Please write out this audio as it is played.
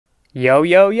Yo,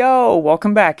 yo, yo!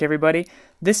 Welcome back, everybody.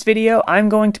 This video, I'm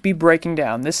going to be breaking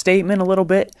down this statement a little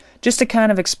bit, just to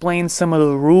kind of explain some of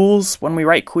the rules when we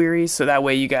write queries, so that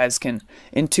way you guys can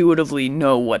intuitively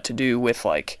know what to do with,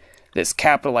 like, this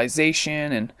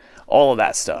capitalization and all of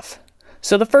that stuff.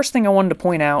 So the first thing I wanted to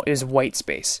point out is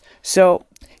whitespace. So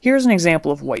here's an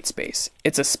example of whitespace.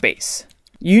 It's a space.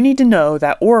 You need to know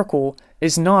that Oracle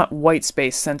is not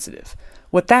whitespace sensitive.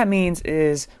 What that means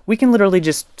is we can literally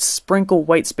just sprinkle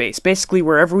whitespace basically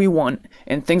wherever we want,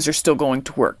 and things are still going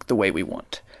to work the way we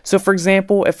want. So for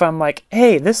example, if I'm like,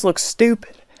 hey, this looks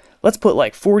stupid, let's put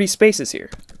like 40 spaces here.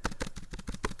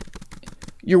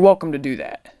 You're welcome to do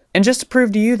that. And just to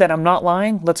prove to you that I'm not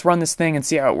lying, let's run this thing and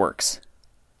see how it works.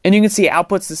 And you can see it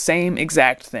outputs the same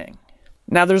exact thing.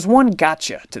 Now there's one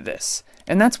gotcha to this,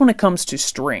 and that's when it comes to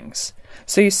strings.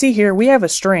 So you see here, we have a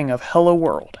string of hello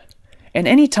world. And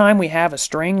anytime we have a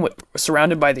string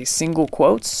surrounded by these single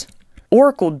quotes,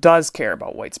 Oracle does care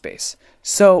about whitespace.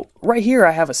 So right here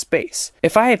I have a space.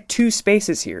 If I have two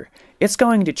spaces here, it's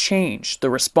going to change the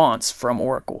response from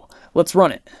Oracle. Let's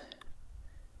run it.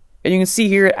 And you can see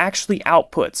here it actually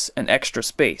outputs an extra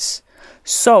space.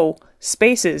 So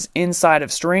spaces inside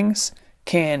of strings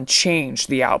can change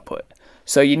the output.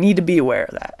 So you need to be aware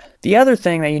of that. The other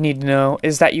thing that you need to know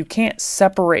is that you can't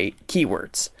separate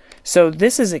keywords. So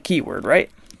this is a keyword,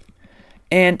 right?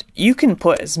 And you can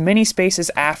put as many spaces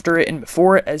after it and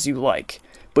before it as you like,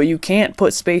 but you can't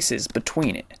put spaces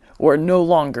between it, or it no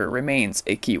longer remains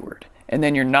a keyword. And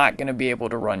then you're not going to be able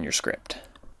to run your script.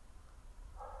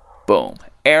 Boom.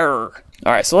 Error.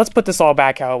 Alright, so let's put this all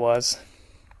back how it was.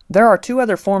 There are two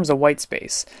other forms of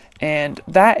whitespace, and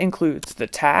that includes the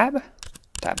tab,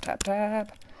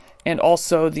 and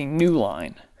also the new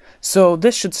line. So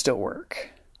this should still work.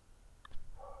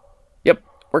 Yep,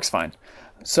 works fine.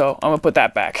 So I'm gonna put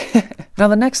that back. Now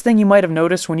the next thing you might have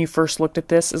noticed when you first looked at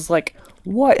this is like,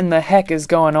 what in the heck is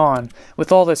going on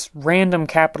with all this random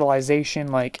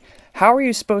capitalization? Like, how are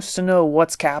you supposed to know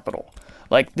what's capital?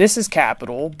 Like, this is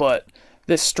capital, but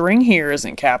this string here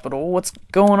isn't capital. What's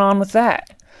going on with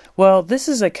that? Well, this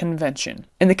is a convention.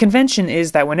 And the convention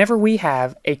is that whenever we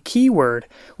have a keyword,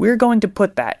 we're going to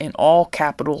put that in all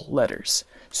capital letters.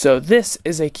 So this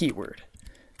is a keyword.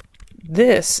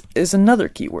 This is another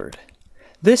keyword.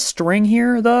 This string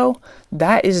here, though,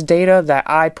 that is data that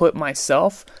I put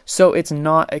myself, so it's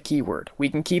not a keyword. We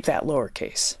can keep that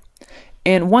lowercase.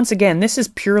 And once again, this is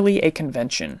purely a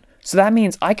convention. So that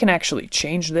means I can actually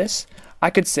change this. I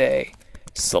could say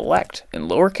select in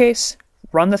lowercase,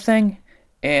 run the thing,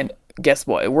 and guess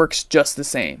what? It works just the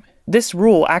same. This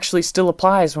rule actually still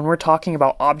applies when we're talking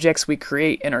about objects we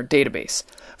create in our database.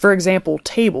 For example,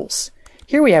 tables.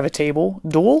 Here we have a table,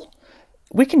 dual.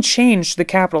 We can change the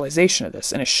capitalization of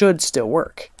this, and it should still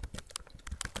work.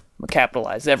 I'm gonna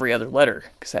capitalize every other letter,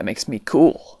 because that makes me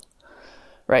cool.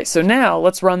 Right, so now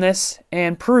let's run this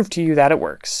and prove to you that it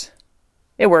works.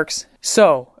 It works.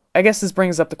 So, I guess this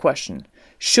brings up the question,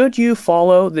 should you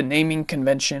follow the naming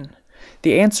convention?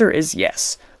 The answer is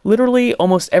yes. Literally,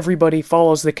 almost everybody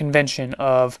follows the convention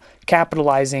of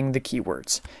capitalizing the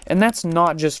keywords. And that's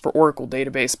not just for Oracle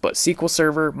database, but SQL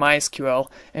Server, MySQL,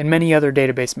 and many other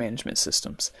database management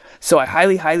systems. So I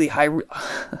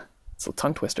it's a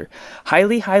tongue twister,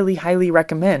 highly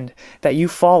recommend that you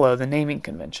follow the naming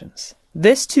conventions.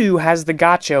 This too has the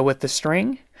gotcha with the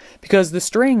string, because the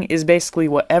string is basically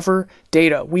whatever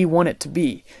data we want it to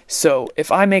be. So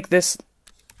if I make this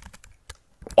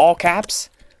all caps,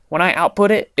 when I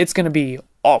output it, it's going to be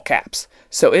all caps.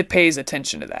 So it pays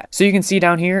attention to that. So you can see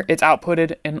down here, it's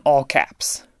outputted in all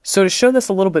caps. So to show this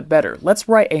a little bit better, let's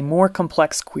write a more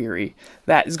complex query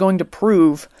that is going to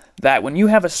prove that when you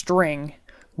have a string,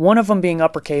 one of them being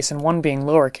uppercase and one being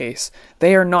lowercase,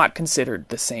 they are not considered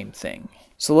the same thing.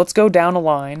 So let's go down a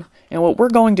line, and what we're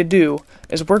going to do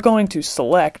is we're going to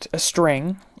select a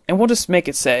string, and we'll just make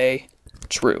it say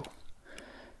true.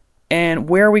 And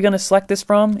where are we going to select this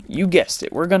from? You guessed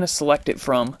it. We're going to select it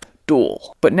from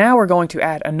dual. But now we're going to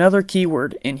add another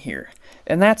keyword in here,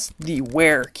 and that's the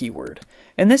where keyword.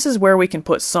 And this is where we can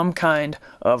put some kind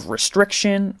of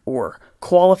restriction or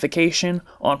qualification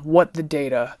on what the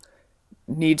data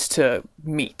needs to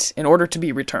meet in order to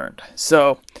be returned.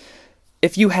 So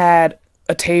if you had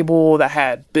a table that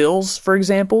had bills, for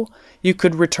example, you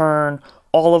could return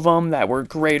all of them that were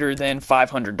greater than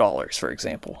 $500, for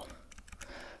example.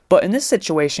 But in this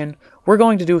situation, we're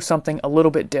going to do something a little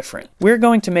bit different. We're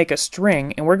going to make a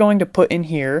string, and we're going to put in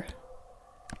here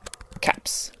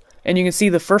caps. And you can see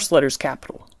the first letter is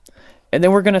capital. And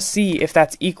then we're going to see if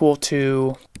that's equal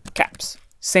to caps.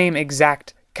 Same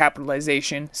exact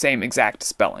capitalization, same exact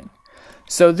spelling.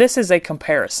 So this is a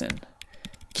comparison.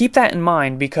 Keep that in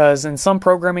mind because in some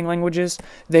programming languages,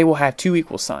 they will have 2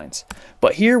 equal signs.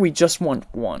 But here we just want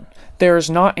 1. There is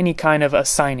not any kind of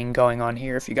assigning going on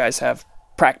here if you guys have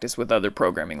practice with other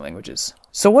programming languages.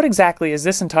 So what exactly is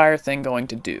this entire thing going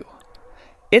to do?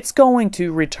 It's going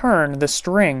to return the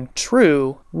string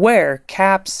true where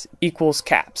caps equals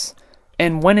caps.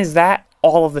 And when is that?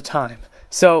 All of the time.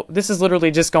 So this is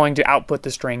literally just going to output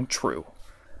the string true.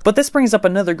 But this brings up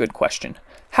another good question.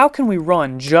 How can we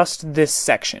run just this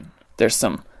section? There's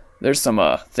some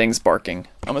things barking.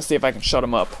 I'm gonna see if I can shut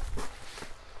them up.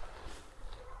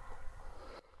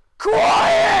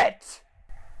 Quiet!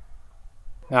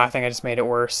 No, I think I just made it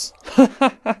worse.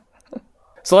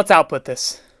 So let's output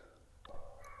this.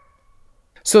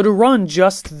 So to run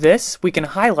just this, we can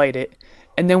highlight it,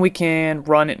 and then we can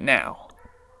run it now.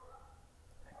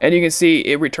 And you can see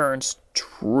it returns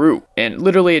true. And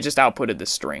literally it just outputted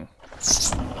this string.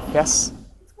 Yes?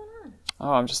 What's going on?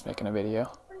 Oh, I'm just making a video.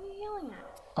 What are you yelling at?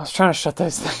 I was trying to shut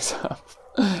those things up.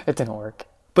 It didn't work.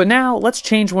 But now let's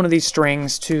change one of these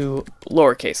strings to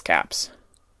lowercase caps.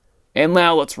 And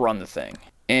now let's run the thing.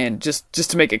 And just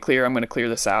to make it clear, I'm going to clear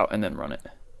this out and then run it.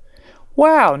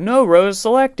 Wow, no rows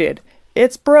selected.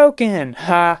 It's broken.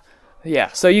 Ha.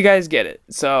 Yeah, so you guys get it.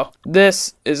 So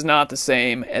this is not the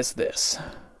same as this.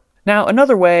 Now,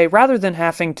 another way, rather than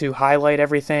having to highlight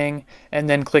everything and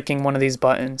then clicking one of these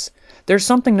buttons, there's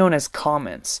something known as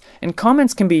comments. And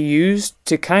comments can be used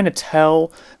to kind of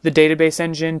tell the database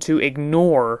engine to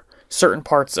ignore certain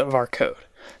parts of our code.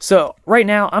 So right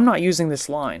now, I'm not using this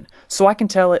line, so I can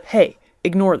tell it, hey,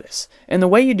 ignore this. And the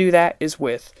way you do that is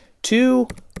with 2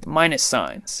 minus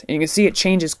signs. And you can see it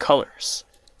changes colors.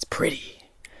 It's pretty.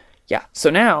 Yeah,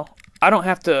 so now I don't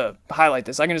have to highlight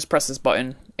this. I can just press this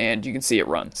button and you can see it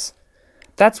runs.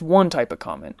 That's one type of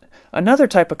comment. Another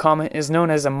type of comment is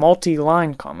known as a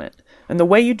multi-line comment. And the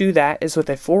way you do that is with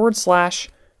a ****.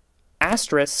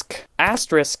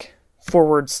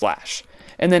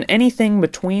 And then anything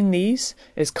between these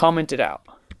is commented out.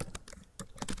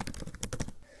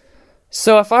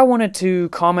 So if I wanted to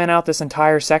comment out this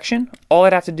entire section, all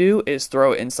I'd have to do is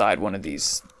throw it inside one of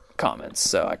these comments.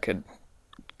 So I could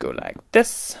go like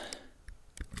this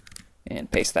and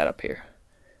paste that up here.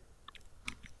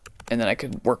 And then I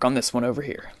could work on this one over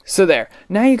here. So there.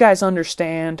 Now you guys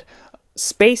understand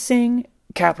spacing,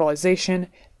 capitalization,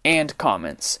 and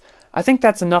comments. I think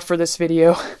that's enough for this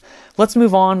video. Let's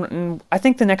move on. And I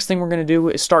think the next thing we're going to do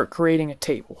is start creating a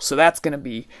table. So that's going to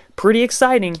be pretty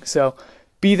exciting. So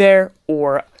be there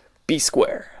or be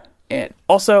square. And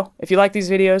also, if you like these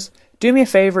videos, do me a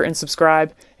favor and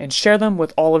subscribe and share them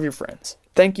with all of your friends.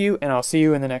 Thank you, and I'll see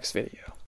you in the next video.